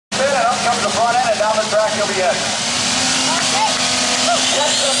down the track you'll be heading.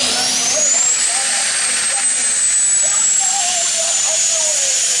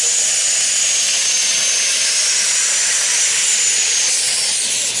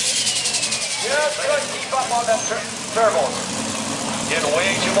 Just good, keep up on that turbo. Getting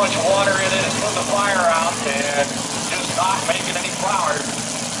way too much water in it, it's putting the fire out, and just not making any flour.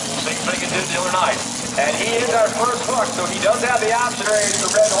 Same thing it did the other night. And he is our first hook, so he does have the option to raise the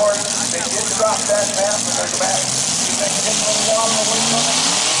red horn. They did drop that fast, but they're back. See if they can get a little water away from it.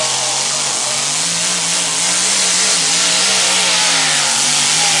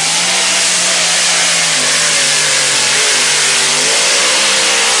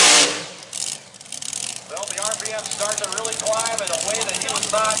 Well, the RPM starts to really climb in a way that he was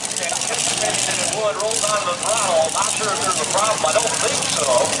not anticipating that it would. Rolls onto the throttle. Not sure if there's a problem. I don't think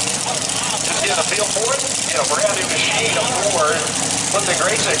so. Just getting a feel for it. A brand new machine, a Ford. Put the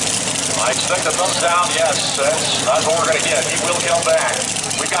racing. I expect a thumbs down. Yes, that's what we're going to get. He will come back.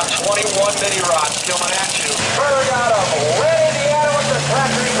 We've got 21 mini rods coming at you. Berg out of Wynne, Indiana with the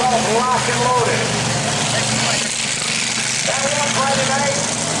tractor he calls Lock and Loaded. That one Friday night.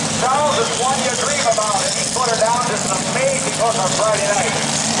 Charles is one you dream about, and he put her down just an amazing hook on Friday night.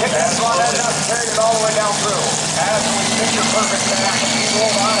 Hit that one and up, carried it all the way down through. Absolutely picture perfect back. He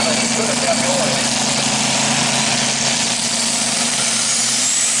rolled on it and he could have kept going.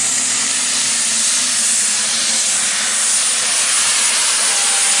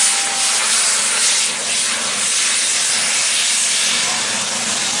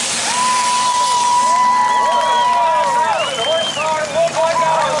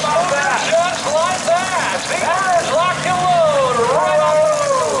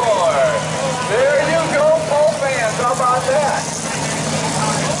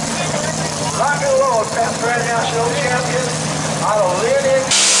 Past Grand National Champion out of Lynn.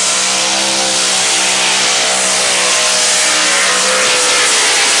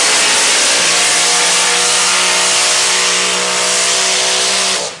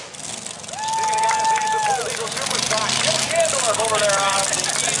 Over there on the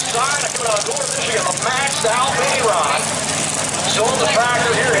east side of North Michigan, a maxed out mini rod. Sold the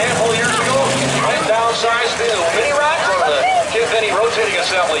tractor here a handful of years ago. Right downsized the mini rod for the Kid rotating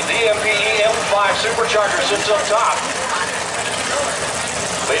assembly. DMPE M5 supercharger sits up top.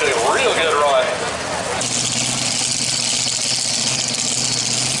 Made a real good run.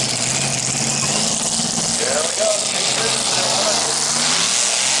 There we go.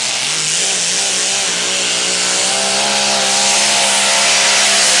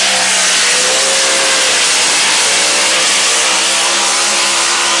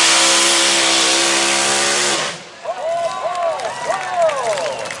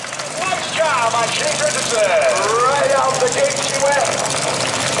 Right out the gate she went.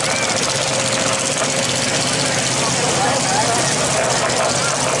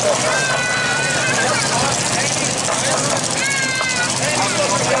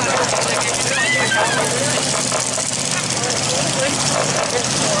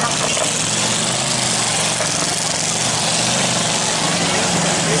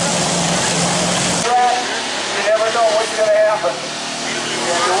 You never know what's going to happen.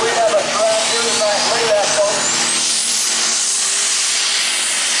 We have a track here tonight. Look at that, folks.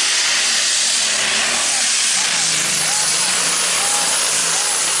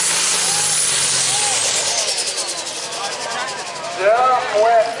 Some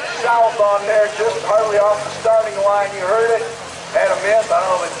went south on there, just hardly off the starting line. You heard it. Had a miss. I don't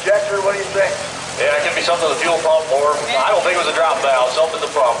know, injector. What do you think? Yeah, it could be something to the fuel pump, or I don't think it was a drop valve, something to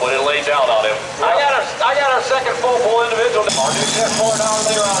the pump, but it laid down on him. I got our second full individual. Our new Tech 4 down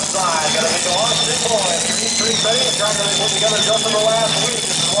there outside. Got a big launch deployed. Three ready. The tractor they put together just in the last week.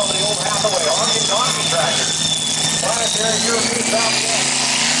 This is one of the old Hathaway Donkey tractors. Planetary European Southwest.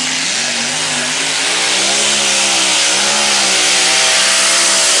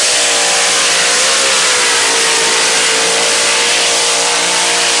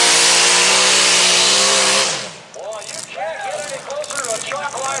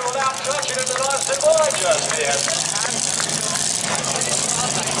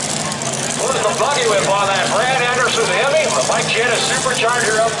 Put the buggy whip on that Brad Anderson Hemi. The Mike Jetta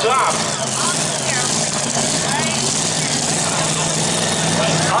supercharger up top.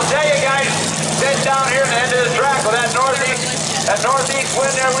 I'll tell you guys, sitting down here at the end of the track with that northeast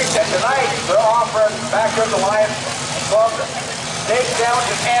wind there, tonight they're offering back to the Lions Club steak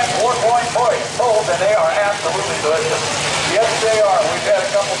sandwiches and 4-point poles, and they are absolutely delicious. Yes, they are. We've had a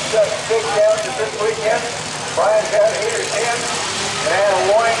couple steak sandwiches this weekend. Brian's had 8 or 10, and had a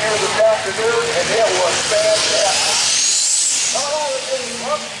loin here this afternoon, and it was fantastic. Come on over, City.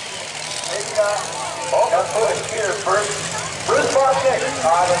 Maybe Let's put it here first. Bruce Bartek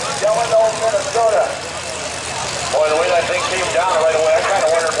out of Delano, Minnesota. Boy, the way that thing came down right away, I kind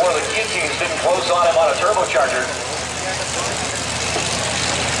of wondered if one of the Q-Teams didn't close on him on a turbocharger.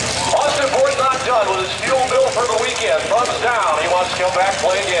 Austin Ford's not done with his fuel bill for the weekend. Thumbs down. He wants to come back and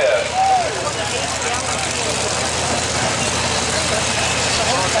play again.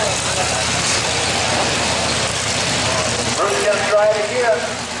 Bruce is going to try it again.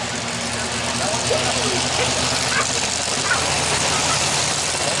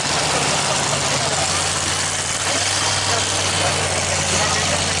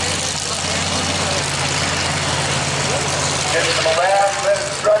 Get some last minute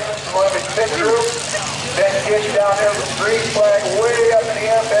instructions from one of his pit crew. Then get you down there with the green flag way up in the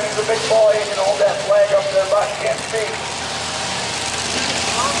air. Then the big ball, you can hold that flag up there about 10 feet.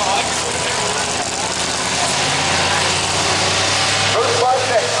 Bruce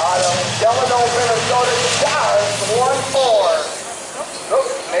Bartek out of Delano, Minnesota. Stars 1-4.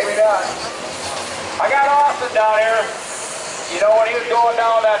 Oops, maybe not. I got Austin down here. You know, when he was going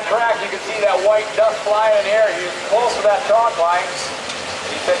down that track, you could see that white dust flying in the air. He was close to that chalk line.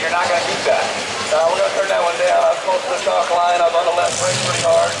 He said, you're not going to keep that. We're going to turn that one down. I was close to the chalk line. I was on the left brake pretty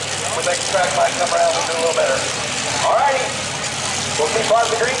hard. When the next track might come around, we'll do a little better. All righty. We'll see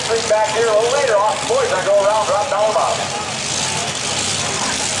Bart the Green Street back here a little later. Austin boys are going to go around, drop down the bottom.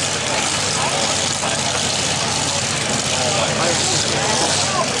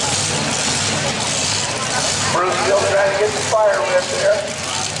 Bruce still trying to get the fire lit there.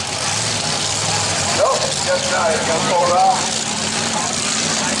 Nope, just not. He's going to go around.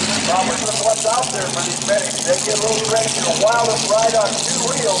 Well, we're just what's out there for these medics. They get a little crazy. The wildest ride on 2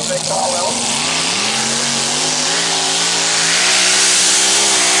 wheels, they call them.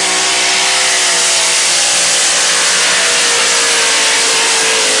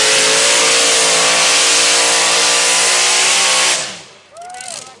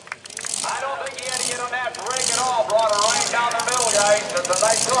 That's a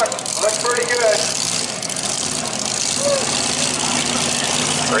nice look. Looks pretty good.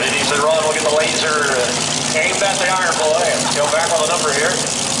 Pretty decent run. We'll get the laser aimed at the iron boy and go back on the number here.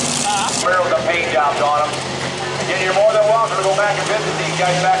 With the paint jobs on them. Again, you're more than welcome to go back and visit these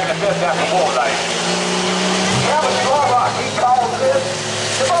guys back in the 5th after full tonight. Travis Starbuck, he calls this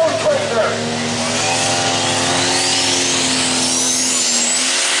the bone twister.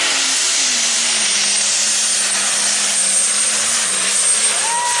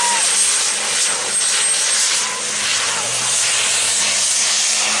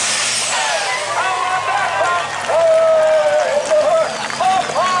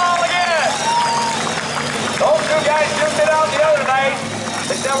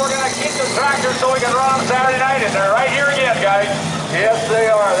 Tractor so we can run on Saturday night, and they're right here again, guys. Yes, they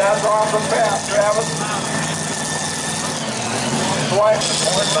are. That's awesome pass, Travis. Twice the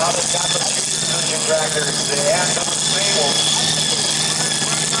point about it. Got the shooting tractors. They have to be stable.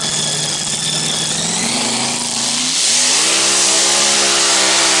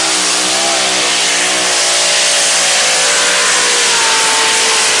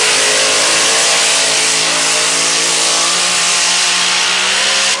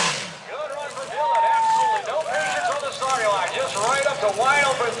 Wide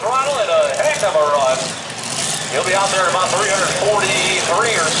open throttle and a heck of a run. He'll be out there at about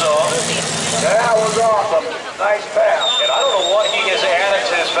 343 or so. That was awesome. Nice pass. And I don't know what he has added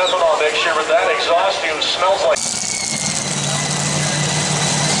to his methanol mixture, but that exhaust fume smells like...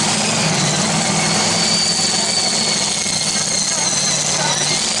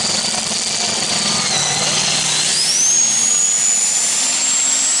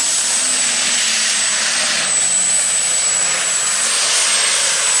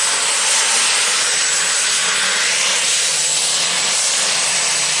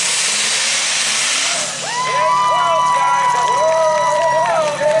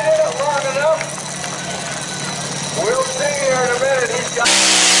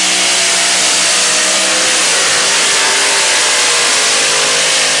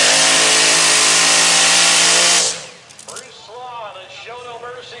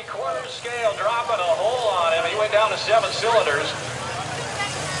 Down to 7 cylinders.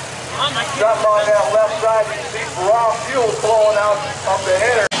 Jump on that left side, you can see raw fuel flowing out of the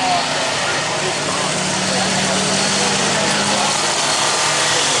header.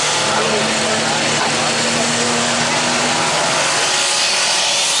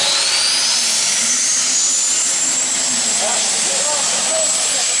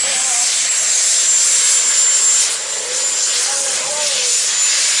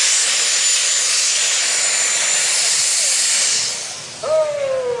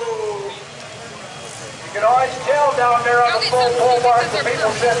 can always tell down there on the full pole mark, the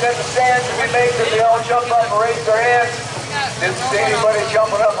people sitting in the stands, and we make sure they all jump up and raise their hands. Didn't see anybody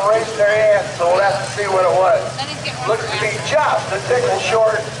jumping up and raising their hands, so we'll have to see what it was. Looks to be just a tickle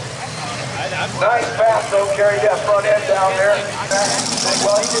short. Nice pass though, carried that front end down there.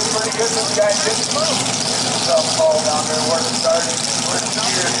 Well, he did pretty good. This guy didn't move. Some ball down there where it started. Where the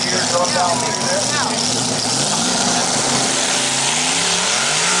gears going down through there.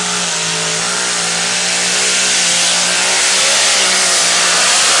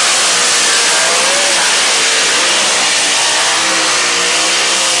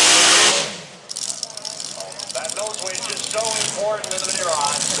 So important in the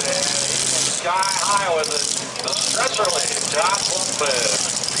neurons, and sky high with it. The stretcher lead, John Lopez.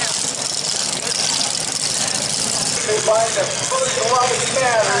 They find the first of what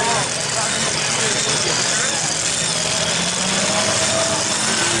matters.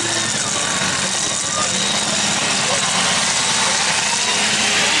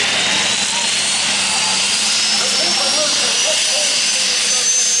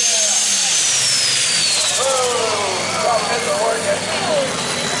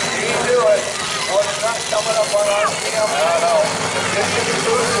 Coming up on RPM. I don't know.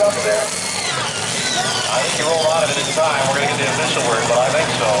 Up there. I think he rolled out of it in time. We're going to get the official word, but I think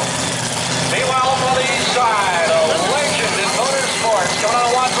so. Meanwhile, up on the east side, a legend in motorsports coming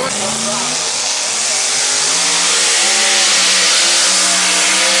on a watch.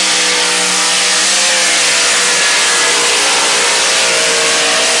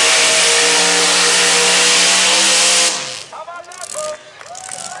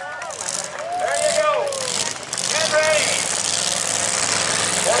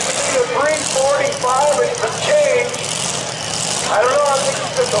 I don't know, I think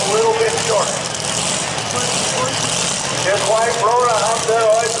it's just a little bit short. His wife, Rhoda, out there,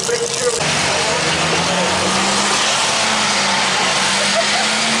 always a big cheerleader.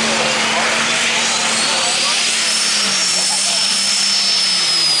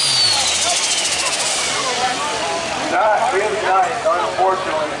 Not really nice,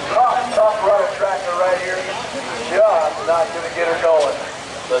 unfortunately. Tough running tractor right here. Just not going to get her going.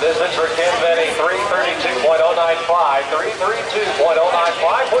 The distance for Ken Venny, 332.095.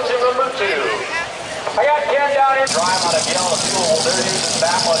 332.095 puts him number 2. I got Ken down here. Drive on a gallon of fuel. They're using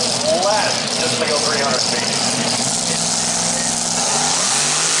that much less just to go 300 feet.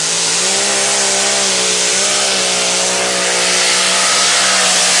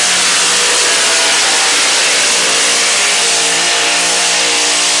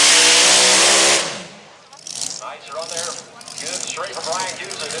 Nice run there. Good straight from Brian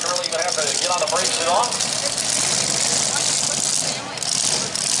Hughes. Didn't really even have to get on the brakes at all.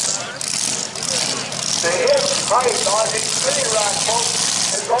 The hip height on the spinning rack, folks,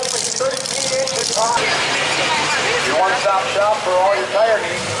 is only 13 inches high. Your one-stop shop for all your tire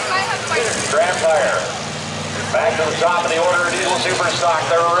needs. Graham Tire. Back to the top of the order, diesel super stock.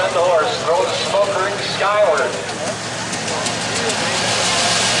 They're in the horse. Throw the smoke ring skyward.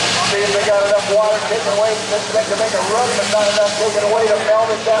 See if they got enough water taken away just to make a run, but not enough taken away to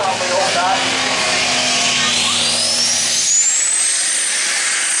melt it down, we hope not.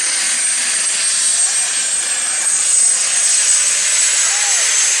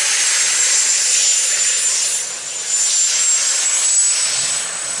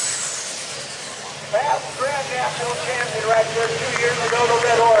 Past Grand National Champion right there 2 years ago, the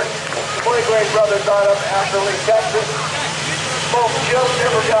Red Horse. The Boy Gray brothers out of Ashley, Texas. Smoke just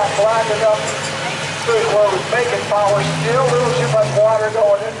never got black enough to where it was making power. Still a little too much water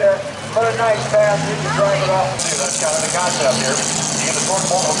going in there, but a nice pass. We can drive it off. See, that's kind of the concept here. You get the torque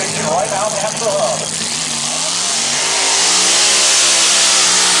multiplication right out at the hub.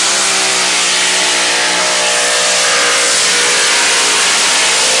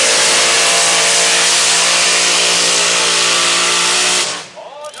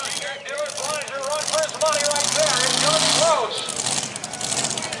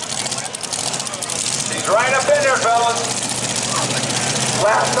 Right up in there, fellas.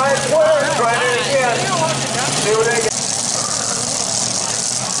 Last night's winner, trying it again. See what they get.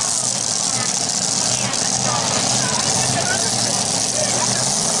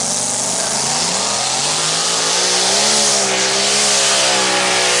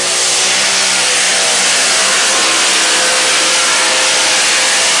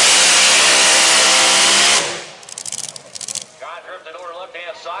 God drifted over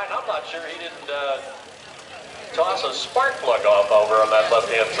left-hand side. I'm not sure he didn't toss a spark plug off over on that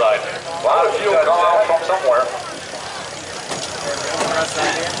left-hand side. A lot of fuel come out from somewhere.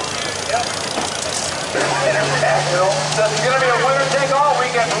 Yep. International. So it's going to be a winner-take-all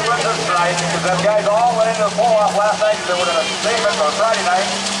weekend for Western. night, because them guys all went into the pull-off last night because they were going to save it for Friday night.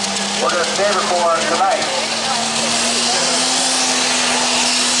 We're going to save it for tonight.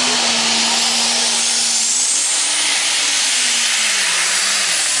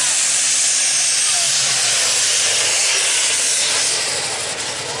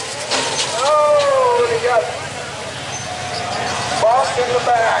 Oh, we got Boss in the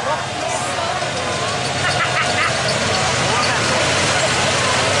back.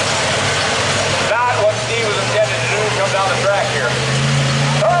 Not what Steve was intended to do, come down the track here.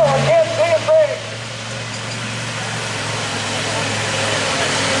 Oh, I can't see a thing.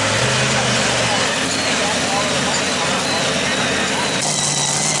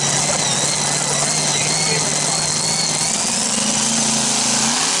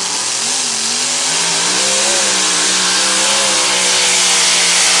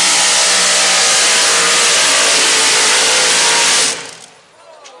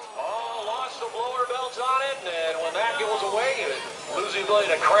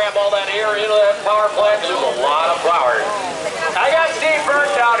 To cram all that air into that power plant, there's a lot of power. I got Steve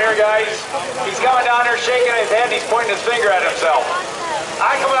Burke down here, guys. He's coming down there shaking his head, he's pointing his finger at himself.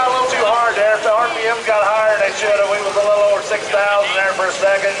 I come out a little too hard there. If the RPMs got higher than they should have, we was a little over 6,000 there for a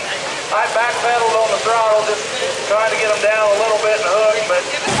second. I backpedaled on the throttle, just trying to get them down a little bit in the hook, but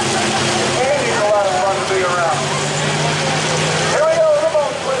Andy's a lot of fun to be around. Here we go, come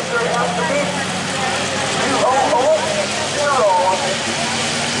on, Twister. Out to me. 2-0-0.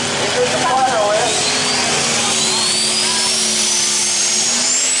 You get the fire with.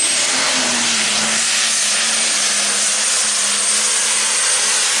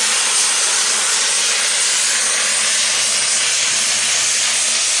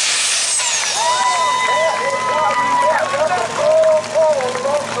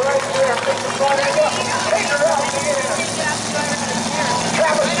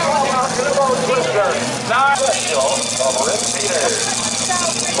 Of Rick Peters,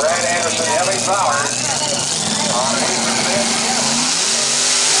 Brad Anderson, Heavy Power, on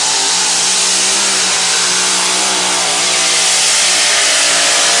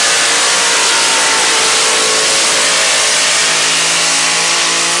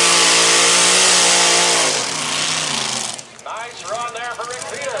nice run there for Rick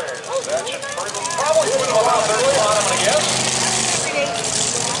Peters. That should probably put him about 30 on, I'm going to guess.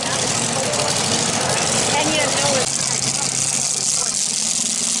 And you know it.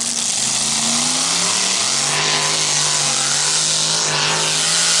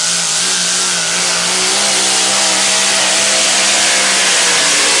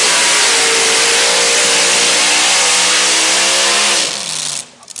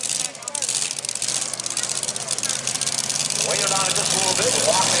 Waited on it just a little bit,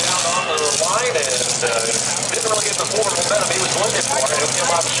 walked it out on the line, and didn't really get the forward momentum he was looking for, and it came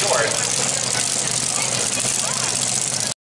up short.